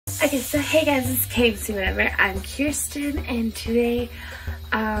Okay, so hey guys, it's KMCers whatever. I'm Kirsten, and today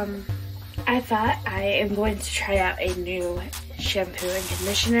I thought I am going to try out a new shampoo and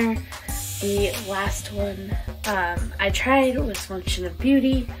conditioner. The last one I tried was Function of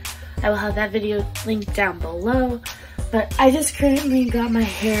Beauty. I will have that video linked down below. But I just currently got my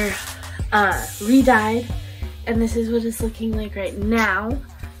hair re-dyed, and this is what it's looking like right now.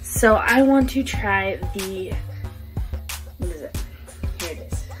 So I want to try the, what is it? Here it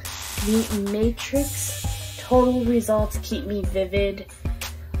is. The Matrix Total Results Keep Me Vivid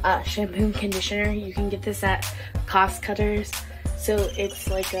shampoo and conditioner. You can get this at Cost Cutters. So it's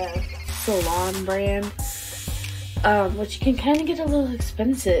like a salon brand, which can kind of get a little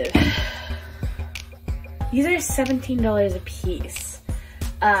expensive. These are $17 a piece.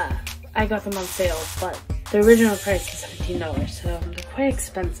 I got them on sale, but the original price is $17, so they're quite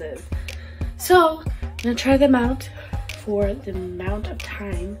expensive. So I'm gonna try them out for the amount of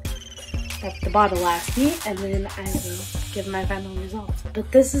time that the bottle lasts me, and then I will give my final results.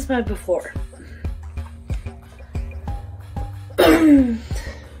 But this is my before.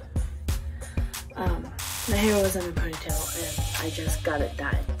 My hair was in a ponytail and I just got it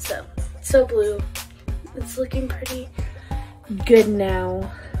dyed. So blue. It's looking pretty good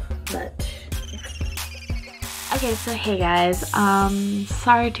now, but yeah. Okay, so hey guys,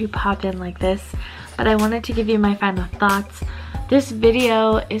 sorry to pop in like this, but I wanted to give you my final thoughts. This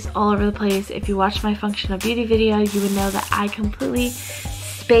video is all over the place. If you watched my Function of Beauty video, you would know that I completely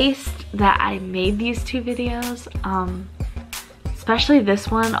spaced that I made these two videos. Especially this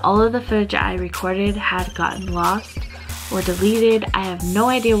one, all of the footage I recorded had gotten lost or deleted. I have no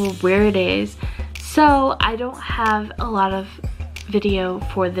idea where it is. So I don't have a lot of video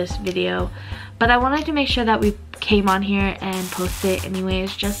for this video, but I wanted to make sure that we came on here and posted it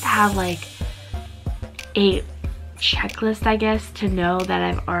anyways, just to have like a checklist, I guess, to know that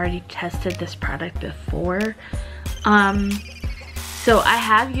I've already tested this product before. So I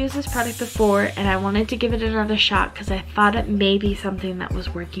have used this product before, and I wanted to give it another shot because I thought it may be something that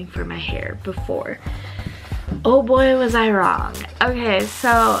was working for my hair before. Oh boy, was I wrong. Okay,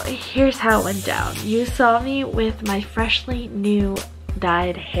 so here's how it went down. You saw me with my freshly new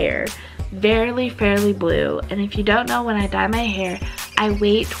dyed hair, fairly blue. And if you don't know, when I dye my hair, I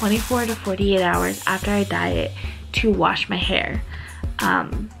wait 24 to 48 hours after I dye it to wash my hair.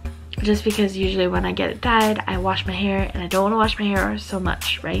 Just because usually when I get it dyed, I wash my hair, and I don't want to wash my hair so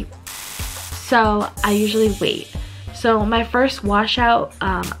much, right? So I usually wait. So my first washout,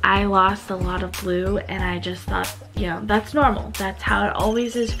 I lost a lot of blue, and I just thought, you know, that's normal. That's how it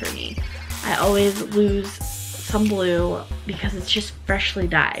always is for me. I always lose some blue because it's just freshly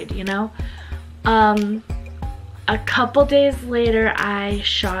dyed, you know? A couple days later, I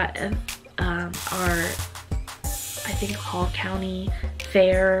shot our, I think, Hall County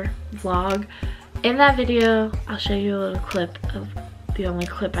Fair vlog. In that video, I'll show you a little clip of the only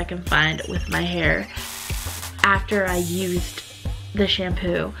clip I can find with my hair after I used the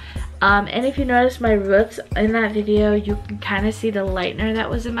shampoo. And if you notice my roots in that video, you can kind of see the lightener that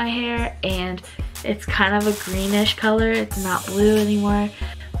was in my hair, and it's kind of a greenish color. It's not blue anymore,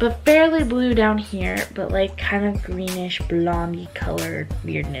 but fairly blue down here, but like kind of greenish blondie colored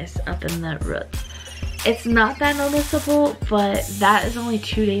weirdness up in the roots. It's not that noticeable, but that is only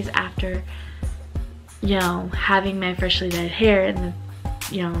 2 days after, you know, having my freshly dyed hair and the,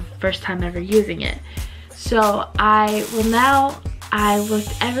 you know, first time ever using it. So I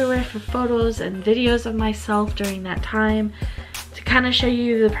looked everywhere for photos and videos of myself during that time to kind of show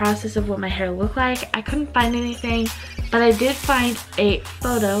you the process of what my hair looked like. I couldn't find anything, but I did find a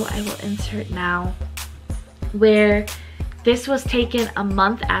photo I will insert now, where this was taken a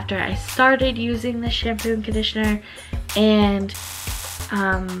month after I started using the shampoo and conditioner, and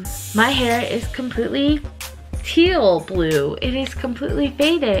my hair is completely teal blue. It is completely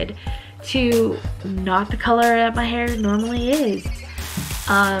faded to not the color that my hair normally is.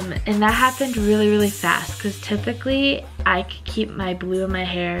 And that happened really fast, because typically I could keep my blue in my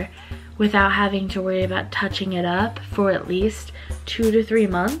hair without having to worry about touching it up for at least 2 to 3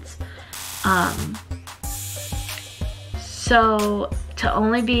 months. So to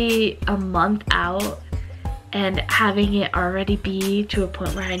only be a month out and having it already be to a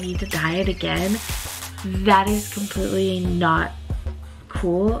point where I need to dye it again, that is completely not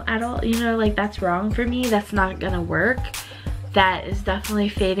cool at all. You know, like, that's wrong for me. That's not gonna work. That is definitely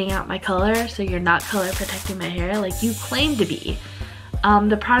fading out my color, so you're not color protecting my hair like you claim to be.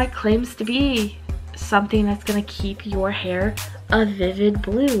 The product claims to be something that's gonna keep your hair a vivid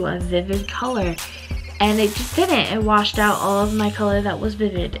blue, a vivid color. And it just didn't. It washed out all of my color that was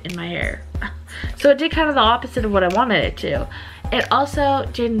vivid in my hair. So it did kind of the opposite of what I wanted it to. It also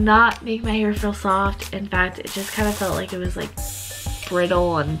did not make my hair feel soft. In fact, it just kind of felt like it was like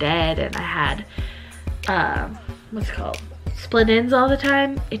brittle and dead, and I had what's it called, split ends all the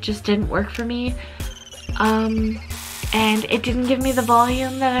time. It just didn't work for me, and it didn't give me the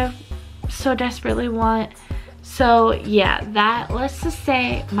volume that I so desperately want. So yeah, that, let's just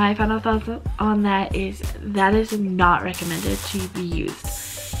say my final thoughts on that is not recommended to be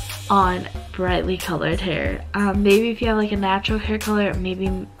used on brightly colored hair. Maybe if you have like a natural hair color,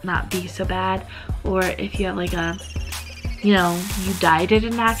 maybe not be so bad, or if you have like a, you know, you dyed it a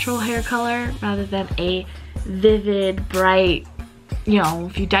natural hair color rather than a vivid, bright, you know,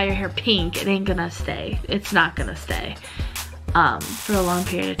 if you dye your hair pink, it ain't gonna stay. It's not gonna stay for a long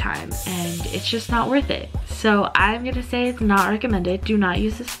period of time, and it's just not worth it. So I'm gonna say it's not recommended. Do not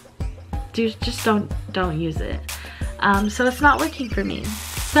use this. Just don't use it. So it's not working for me.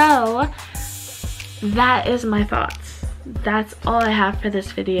 So that is my thoughts. That's all I have for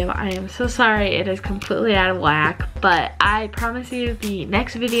this video. I am so sorry it is completely out of whack, but I promise you the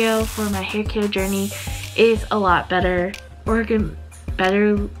next video for my hair care journey is a lot better, betterly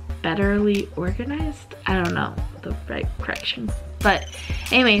organized. I don't know the right correction. But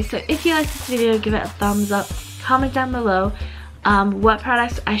anyway, so if you like this video, give it a thumbs up. Comment down below what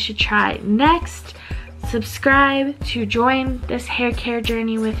products I should try next. Subscribe to join this hair care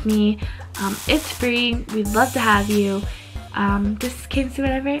journey with me. It's free. We'd love to have you. This is KMC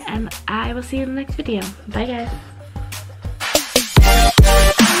whatever, and I will see you in the next video. Bye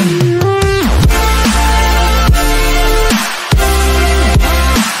guys.